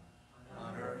done,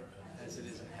 on earth as it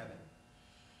is in heaven.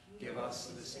 Give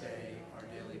us this day our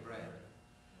daily bread,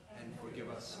 and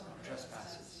forgive us our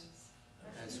trespasses,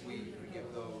 as we forgive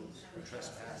those who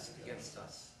trespass against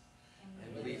us.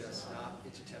 And lead us not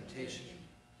into temptation,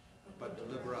 but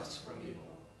deliver us from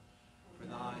evil. For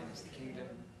thine is the kingdom,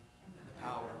 and the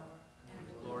power, and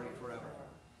the glory forever.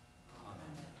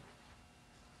 Amen.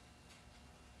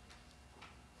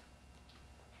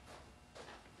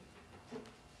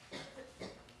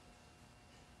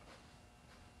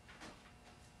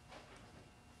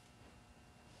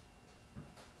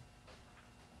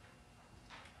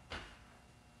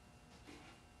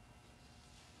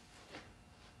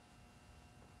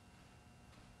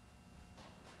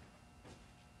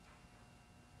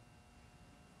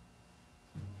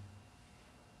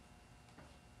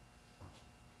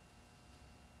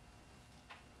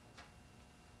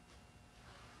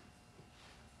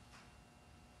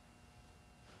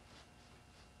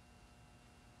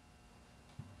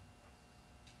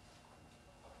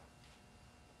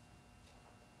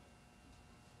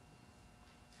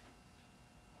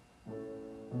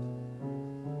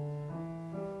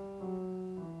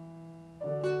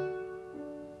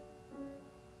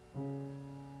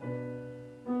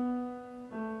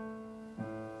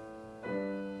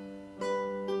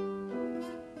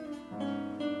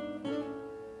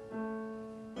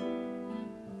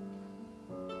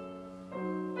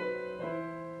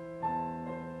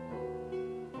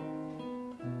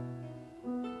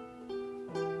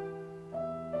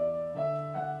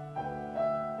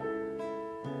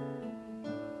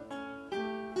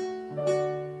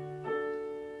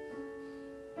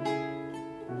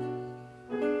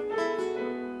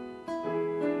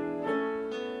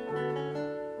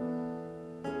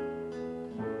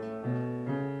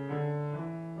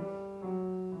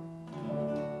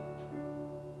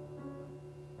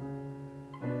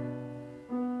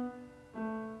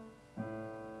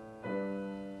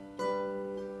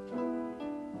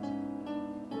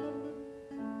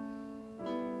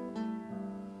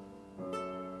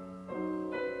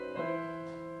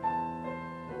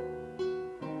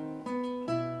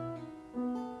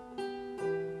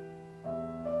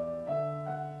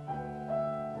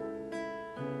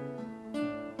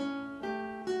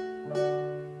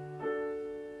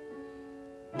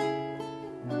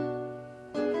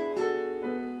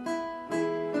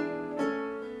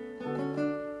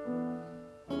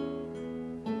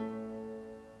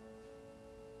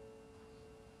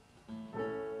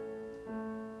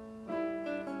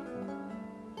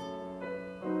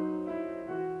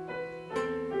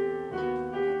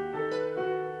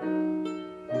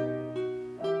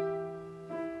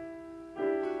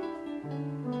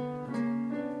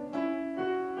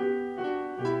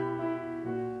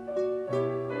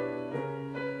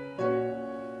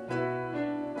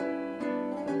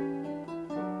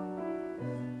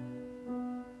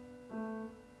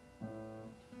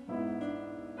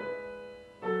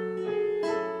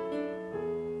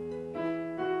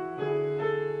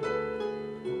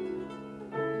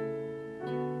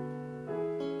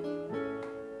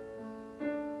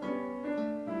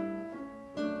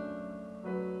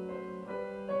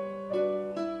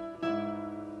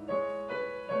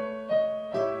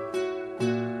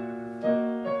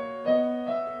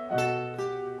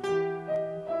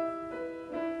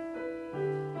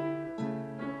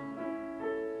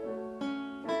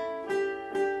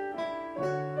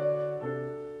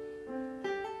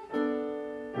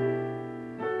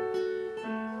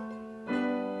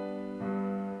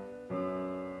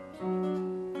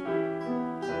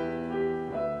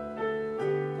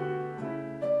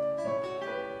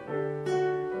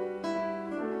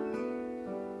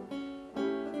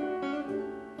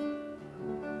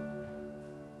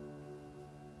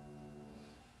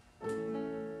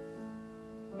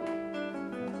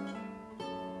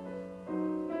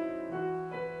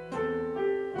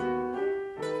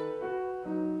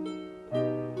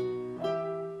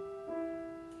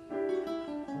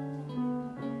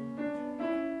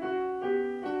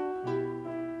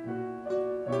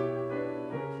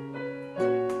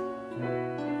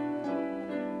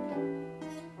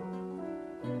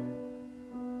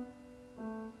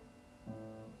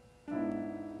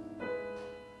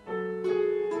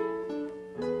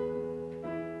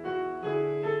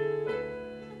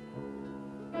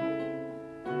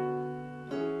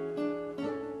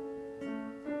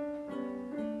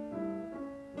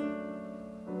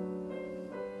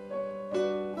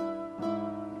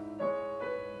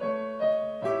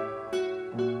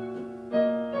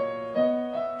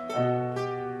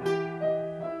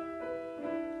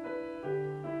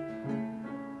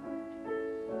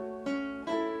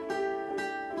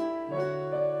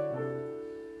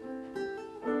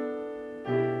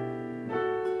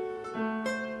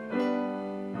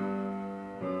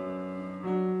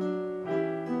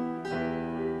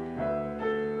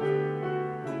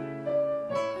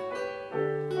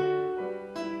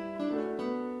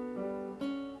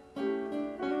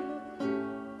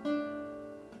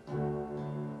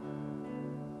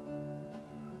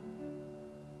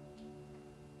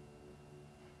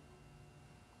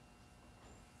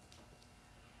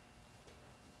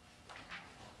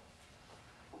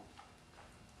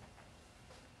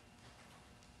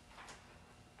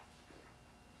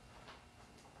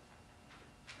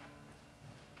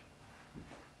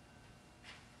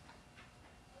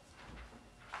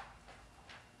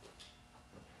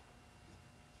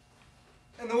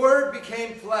 And the Word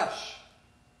became flesh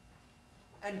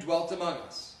and dwelt among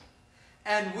us.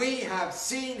 And we have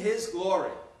seen his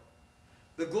glory,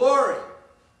 the glory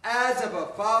as of a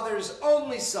Father's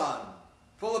only Son,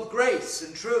 full of grace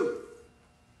and truth.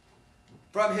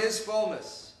 From his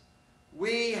fullness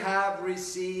we have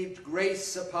received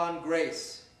grace upon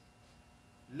grace.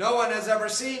 No one has ever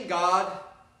seen God.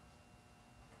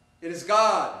 It is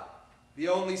God, the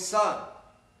only Son,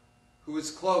 who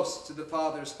is close to the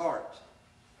Father's heart,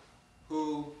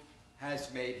 who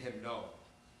has made him known.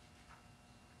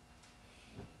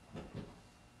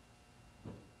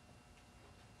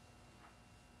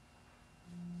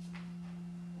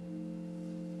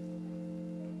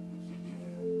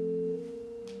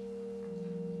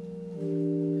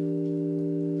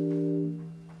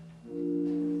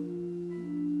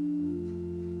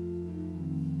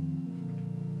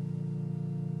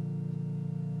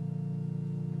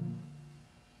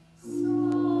 So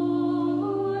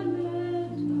let I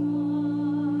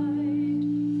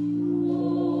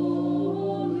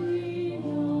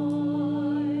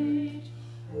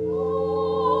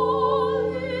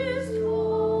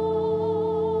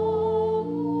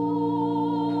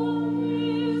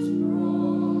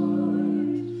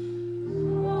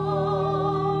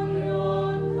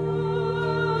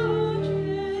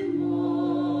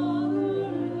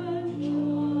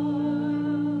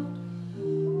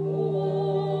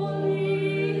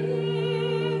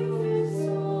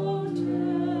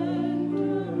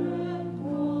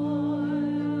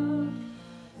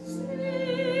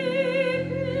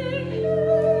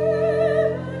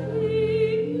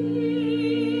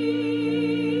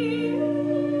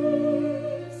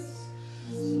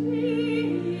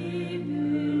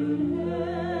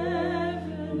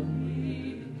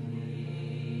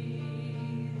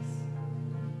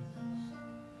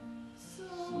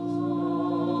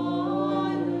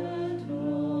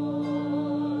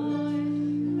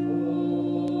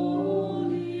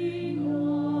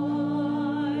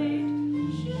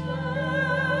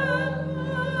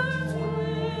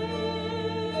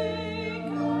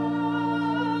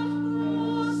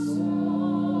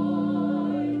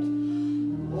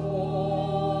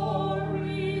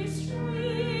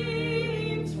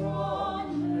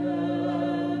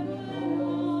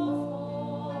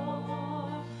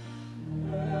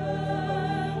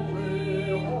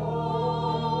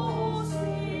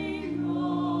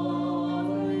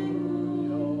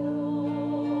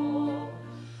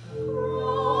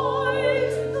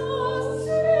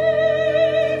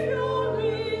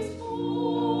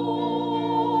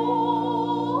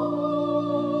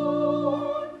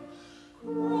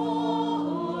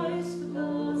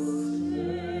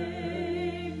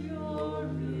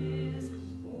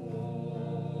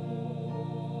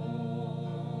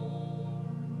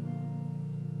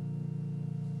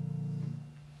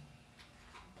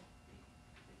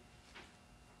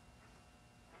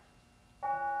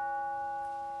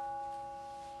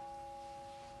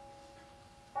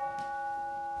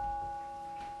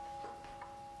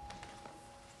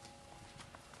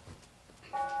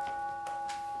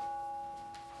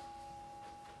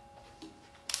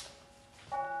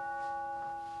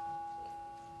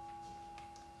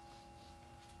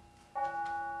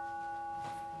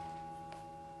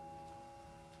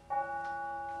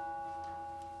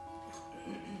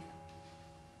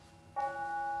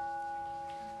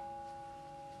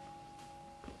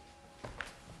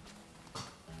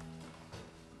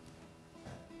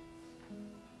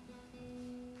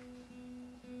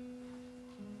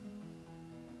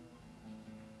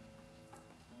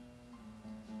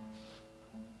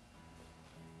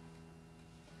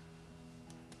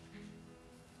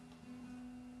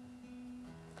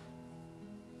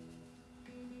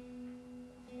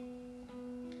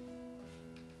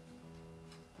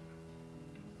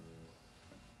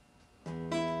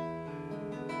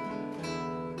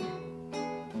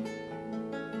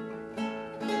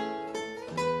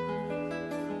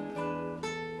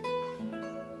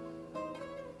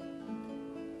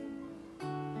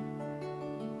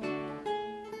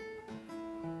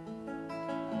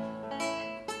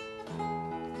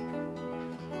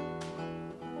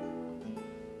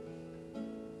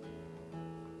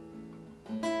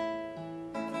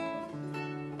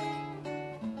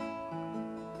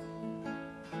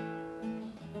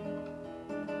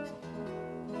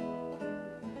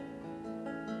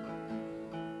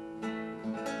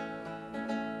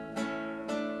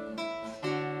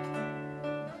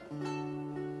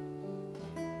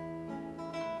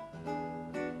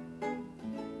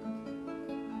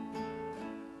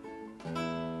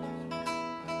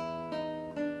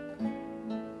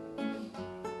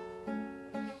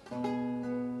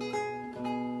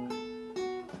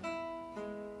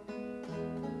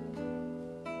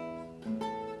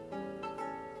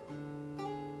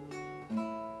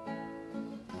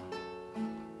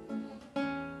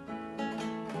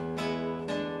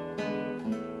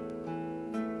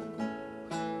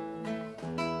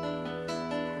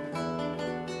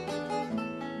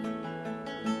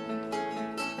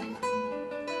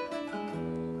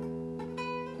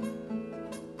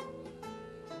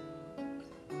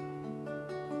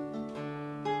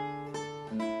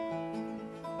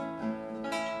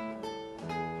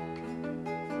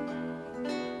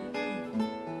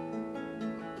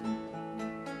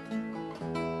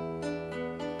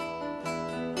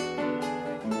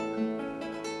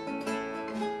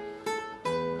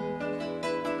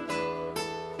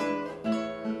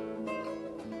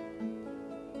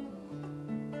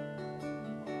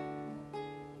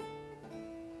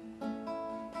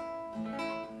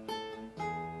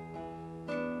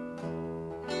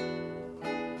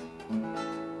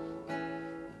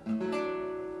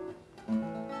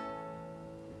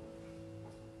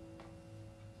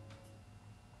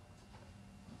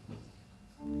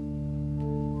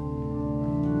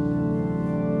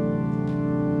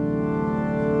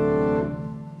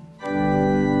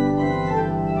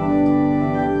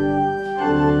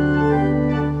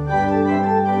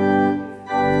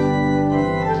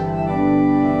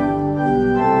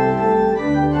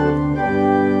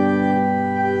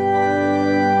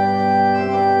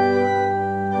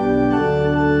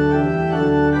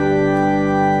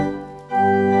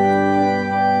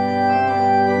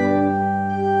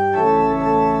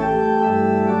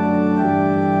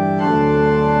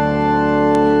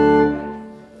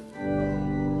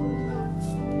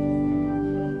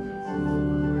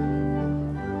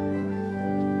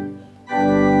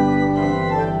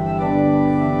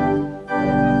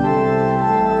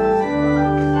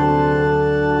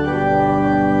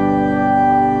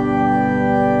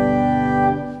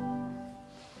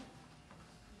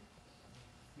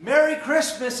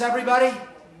Christmas, everybody.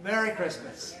 Merry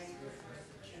Christmas.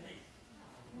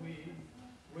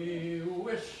 We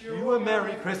wish you a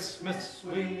Merry Christmas.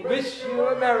 We wish you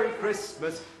a Merry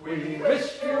Christmas. We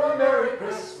wish you a Merry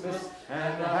Christmas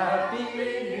and a Happy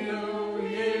New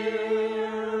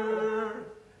Year.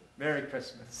 Merry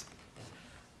Christmas.